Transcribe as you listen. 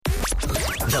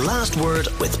The Last Word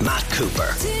with Matt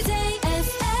Cooper.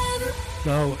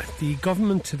 Now, the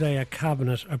government today at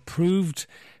Cabinet approved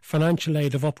financial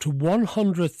aid of up to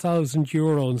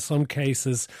 €100,000 in some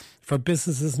cases for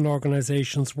businesses and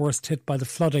organisations worst hit by the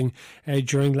flooding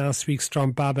during last week's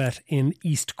Storm Babette in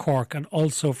East Cork, and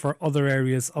also for other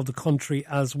areas of the country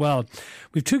as well.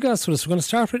 We've two guests with us. We're going to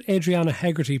start with Adrianna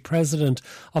Hegarty, President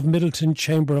of Midleton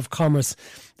Chamber of Commerce.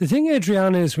 The thing,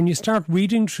 Adrianna, is when you start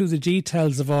reading through the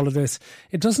details of all of this,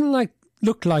 it doesn't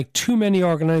look like too many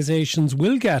organisations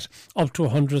will get up to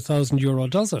 €100,000,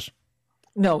 does it?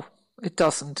 No, it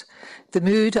doesn't. The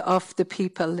mood of the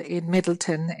people in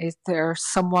Midleton is they're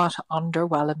somewhat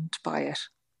underwhelmed by it.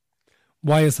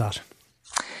 Why is that?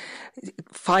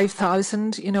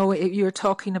 5,000, you're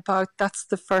talking about, that's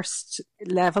the first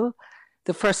level.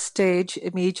 The first stage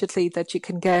immediately that you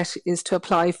can get is to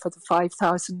apply for the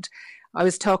 5,000. I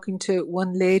was talking to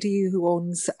one lady who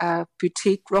owns a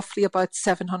boutique, roughly about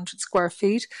 700 square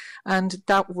feet, and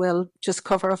that will just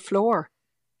cover a floor.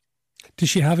 Does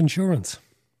she have insurance?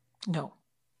 No.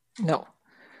 You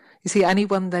see,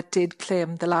 anyone that did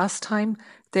claim the last time,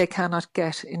 they cannot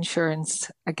get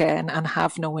insurance again and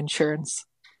have no insurance.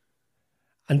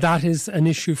 And that is an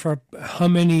issue for how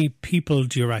many people,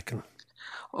 do you reckon?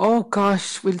 Oh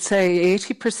gosh, we'll say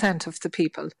 80% of the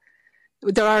people.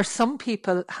 There are some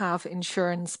people have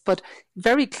insurance, but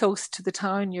very close to the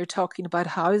town, you're talking about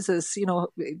houses,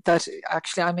 that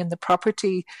actually I'm in the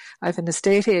property, I have an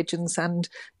estate agents, and,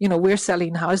 we're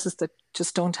selling houses that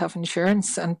just don't have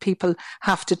insurance, and people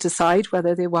have to decide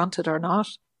whether they want it or not.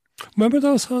 When were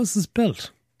those houses built?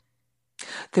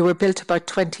 They were built about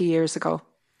 20 years ago.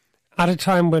 At a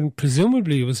time when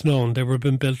presumably it was known they were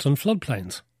being built on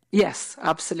floodplains. Yes,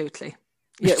 absolutely.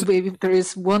 Yeah, there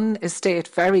is one estate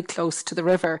very close to the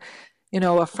river.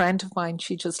 A friend of mine,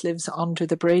 she just lives under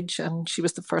the bridge, and she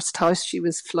was the first house. She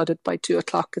was flooded by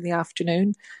 2:00 in the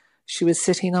afternoon. She was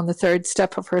sitting on the third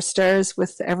step of her stairs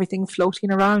with everything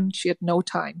floating around. She had no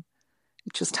time.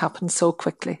 It just happened so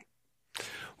quickly.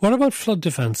 What about flood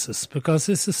defences? Because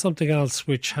this is something else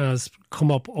which has come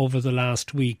up over the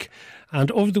last week. And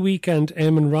over the weekend,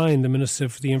 Eamon Ryan, the Minister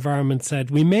for the Environment,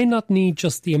 said, we may not need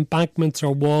just the embankments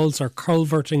or walls or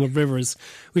culverting of rivers,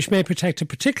 which may protect a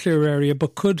particular area,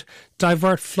 but could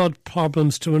divert flood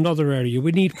problems to another area.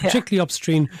 We need, particularly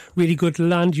upstream, really good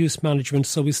land use management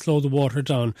so we slow the water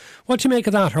down. What do you make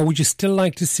of that? Or would you still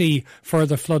like to see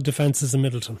further flood defences in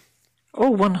Midleton? Oh,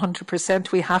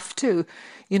 100%. We have to.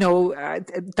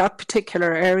 That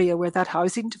particular area where that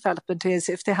housing development is,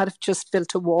 if they had just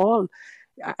built a wall,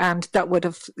 and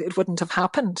it wouldn't have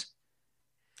happened.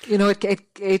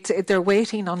 They're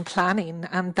waiting on planning,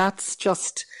 and that's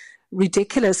just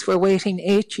ridiculous. We're waiting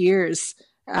 8 years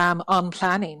on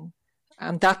planning,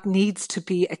 and that needs to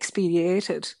be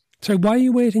expedited. So why are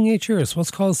you waiting 8 years?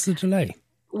 What's caused the delay?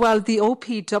 Well, the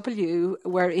OPW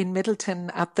were in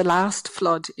Midleton at the last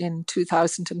flood in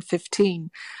 2015,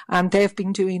 and they've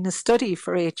been doing a study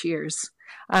for 8 years.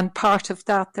 And part of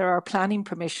that, there are planning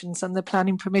permissions, and the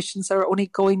planning permissions are only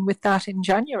going with that in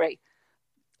January.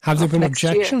 Have there been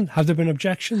objections? Have there been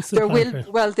objections? They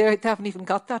haven't even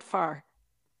got that far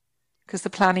because the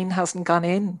planning hasn't gone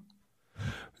in.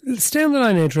 Stay on the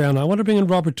line, Adrianna. I want to bring in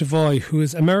Robert Devoy, who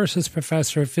is Emeritus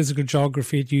Professor of Physical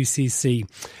Geography at UCC.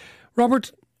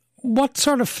 Robert, what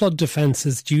sort of flood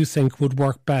defences do you think would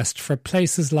work best for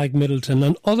places like Midleton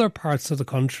and other parts of the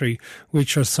country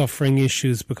which are suffering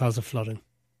issues because of flooding?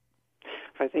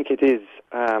 I think it is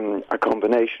a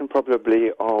combination probably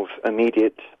of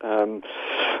immediate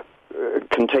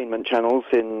containment channels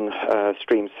in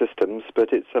stream systems,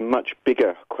 but it's a much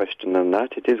bigger question than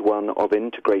that. It is one of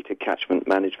integrated catchment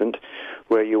management,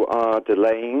 where you are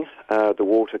delaying the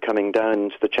water coming down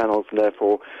into the channels and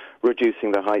therefore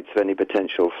reducing the heights of any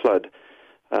potential flood.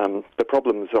 The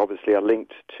problems obviously are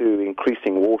linked to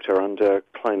increasing water under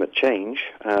climate change.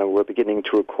 We're beginning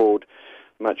to record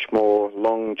much more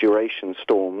long-duration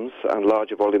storms and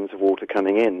larger volumes of water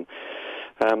coming in.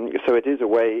 So it is a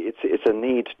way, it's a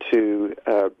need to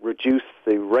reduce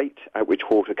the rate at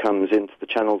which water comes into the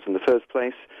channels in the first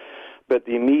place. But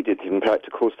the immediate impact,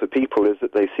 of course, for people is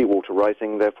that they see water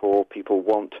rising, therefore people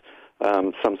want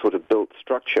some sort of built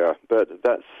structure. But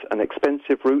that's an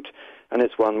expensive route, and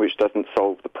it's one which doesn't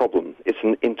solve the problem. It's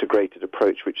an integrated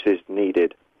approach which is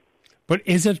needed. But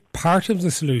is it part of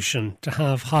the solution to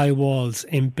have high walls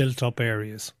in built-up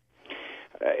areas?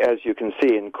 As you can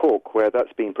see in Cork, where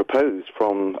that's been proposed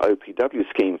from OPW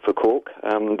scheme for Cork,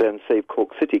 then Save Cork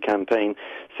City campaign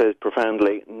says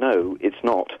profoundly, no, it's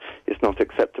not. It's not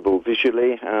acceptable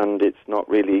visually, and it's not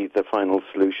really the final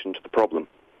solution to the problem.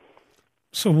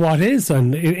 So what is,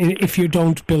 and if you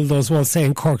don't build those walls, say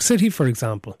in Cork City, for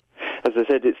example? As I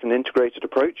said, it's an integrated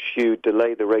approach. You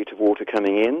delay the rate of water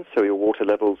coming in, so your water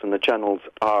levels in the channels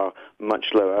are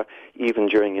much lower, even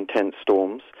during intense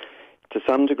storms. To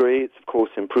some degree, it's, of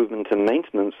course, improvement and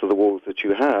maintenance of the walls that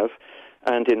you have,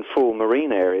 and in full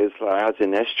marine areas, as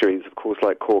in estuaries, of course,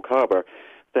 like Cork Harbour,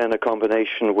 then a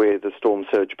combination with a storm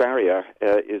surge barrier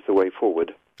is the way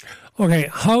forward. Okay,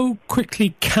 how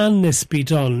quickly can this be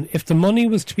done? If the money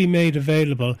was to be made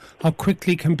available, how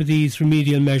quickly can these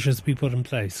remedial measures be put in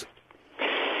place?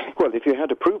 Well, if you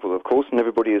had approval, of course, and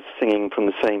everybody is singing from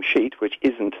the same sheet, which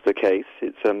isn't the case,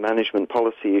 it's a management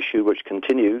policy issue which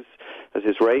continues, as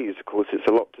is raised. Of course, it's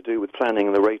a lot to do with planning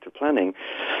and the rate of planning.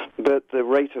 But the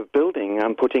rate of building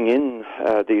and putting in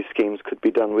these schemes could be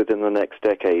done within the next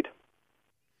decade.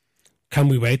 Can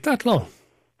we wait that long?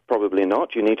 Probably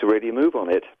not. You need to really move on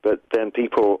it. But then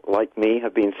people like me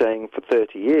have been saying for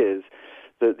 30 years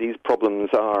that these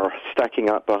problems are stacking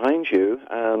up behind you,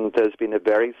 and there's been a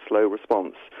very slow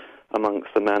response amongst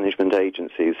the management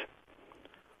agencies.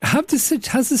 Has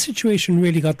the situation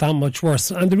really got that much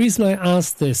worse? And the reason I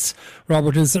ask this,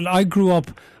 Robert, is that I grew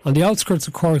up on the outskirts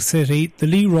of Cork City, the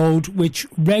Lee Road, which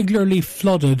regularly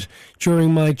flooded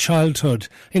during my childhood.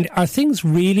 And are things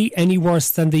really any worse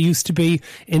than they used to be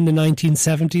in the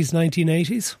 1970s,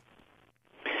 1980s?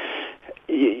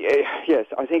 Yes,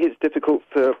 I think it's difficult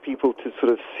for people to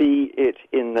sort of see it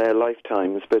in their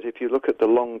lifetimes, but if you look at the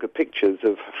longer pictures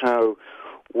of how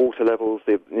water levels,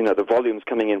 the volumes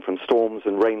coming in from storms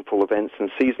and rainfall events and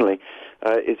seasonally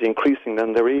is increasing,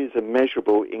 then there is a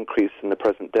measurable increase in the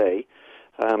present day.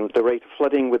 The rate of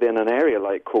flooding within an area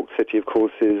like Cork City, of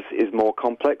course, is more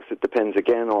complex. It depends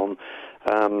again on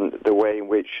the way in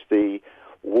which the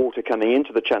water coming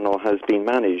into the channel has been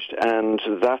managed, and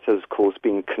that has, of course,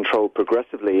 been controlled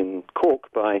progressively in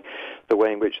Cork by the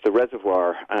way in which the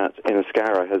reservoir at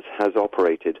Inniscarra has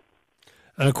operated.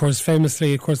 And of course,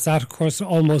 famously, that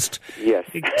almost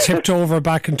tipped over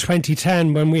back in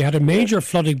 2010 when we had a major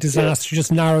flooding disaster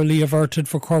just narrowly averted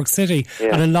for Cork City,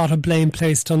 and a lot of blame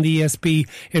placed on the ESB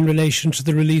in relation to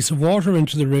the release of water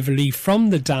into the River Lee from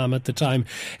the dam at the time.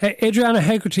 Adrianna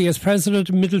Hegarty, as President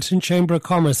of Midleton Chamber of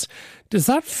Commerce, does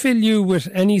that fill you with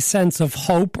any sense of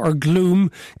hope or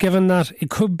gloom, given that it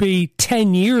could be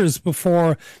 10 years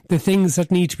before the things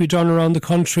that need to be done around the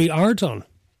country are done?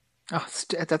 Oh,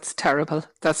 that's terrible.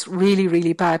 That's really,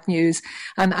 really bad news.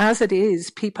 And as it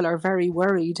is, people are very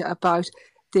worried about,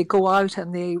 they go out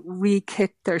and they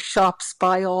re-kit their shops,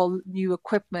 buy all new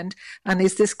equipment. And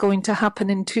is this going to happen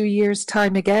in 2 years'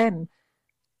 time again?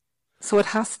 So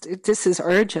this is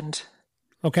urgent.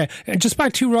 Okay, and just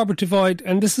back to Robert Devoy,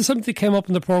 and this is something that came up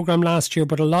in the programme last year,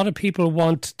 but a lot of people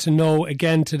want to know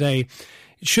again today,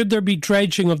 should there be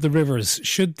dredging of the rivers?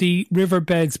 Should the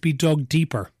riverbeds be dug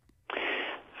deeper?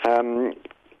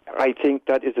 I think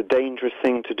that is a dangerous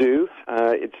thing to do.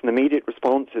 It's an immediate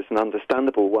response. It's an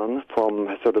understandable one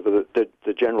from sort of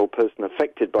the general person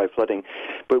affected by flooding.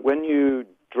 But when you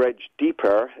dredge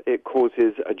deeper, it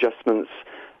causes adjustments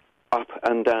up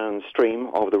and downstream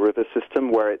of the river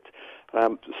system where it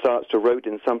starts to erode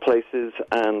in some places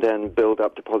and then build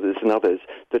up deposits in others.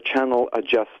 The channel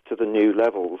adjusts to the new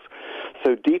levels.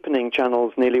 So deepening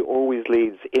channels nearly always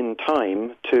leads in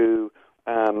time to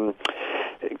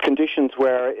conditions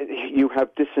where you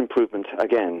have disimprovement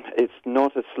again. It's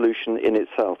not a solution in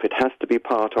itself. It has to be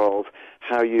part of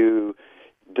how you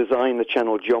design the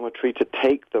channel geometry to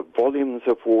take the volumes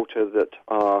of water that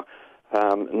are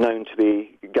known to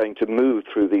be going to move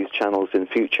through these channels in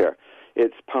future.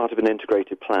 It's part of an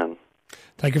integrated plan.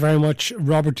 Thank you very much,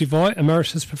 Robert Devoy,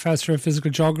 Emeritus Professor of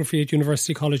Physical Geography at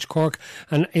University College Cork,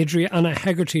 and Adrianna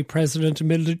Hegarty, President of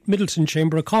Midleton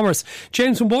Chamber of Commerce.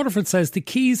 James in Waterford says the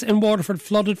quays in Waterford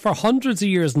flooded for hundreds of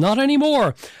years, not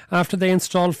anymore, after they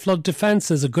installed flood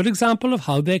defences. A good example of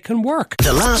how they can work.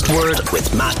 The Last Word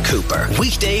with Matt Cooper.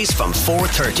 Weekdays from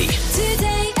 4:30.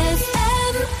 Today